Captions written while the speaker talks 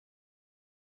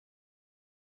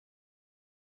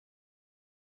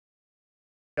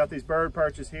Got these bird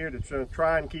perches here to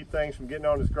try and keep things from getting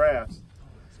on his grafts.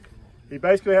 He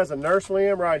basically has a nurse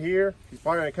limb right here. He's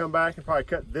probably going to come back and probably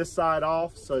cut this side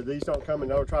off so these don't come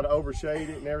and try to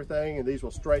overshade it and everything, and these will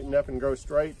straighten up and grow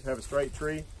straight to have a straight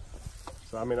tree.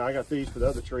 So I mean, I got these for the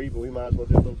other tree, but we might as well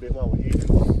do a little bit while we're here.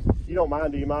 You don't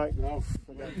mind, do you, Mike? No.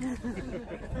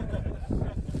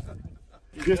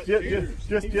 Just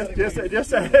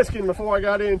asking before I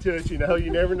got into it, you know,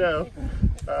 you never know.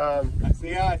 See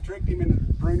how I tricked him into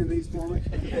bringing these for me?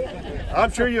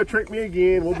 I'm sure you'll trick me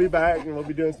again. We'll be back and we'll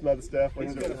be doing some other stuff.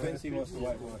 He's got a fence he wants to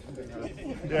whitewash.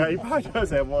 Yeah, he probably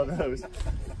does have one of those.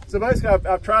 So basically,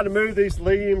 I've tried to move these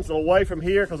limbs away from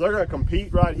here because they're going to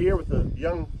compete right here with the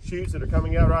young shoots that are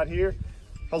coming out right here.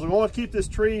 Because we want to keep this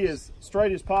tree as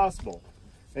straight as possible.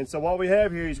 And so what we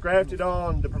have here, he's grafted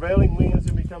on the prevailing winds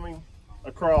and be coming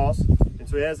across. And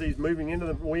so he has these moving into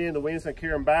the wind's going to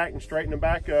carry them back and straighten them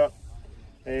back up.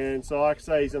 And so like I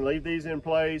say, he's going to leave these in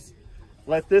place.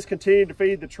 Let this continue to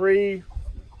feed the tree.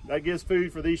 That gives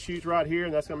food for these shoots right here,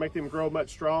 and that's going to make them grow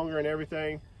much stronger and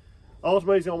everything.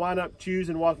 Ultimately, he's going to wind up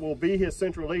choosing what will be his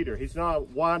central leader. He's not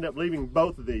wind up leaving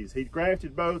both of these. He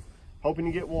grafted both, hoping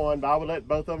to get one, but I would let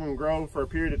both of them grow for a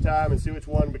period of time and see which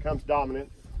one becomes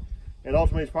dominant. And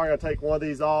ultimately, he's probably going to take one of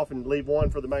these off and leave one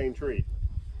for the main tree.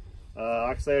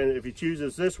 Like I said, if he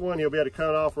chooses this one, he'll be able to cut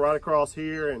it off right across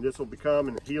here, and this will become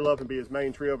and heal up and be his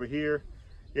main tree over here.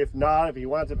 If not, if he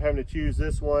winds up having to choose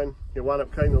this one, he'll wind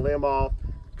up cutting the limb off,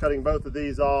 cutting both of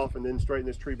these off, and then straighten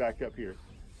this tree back up here.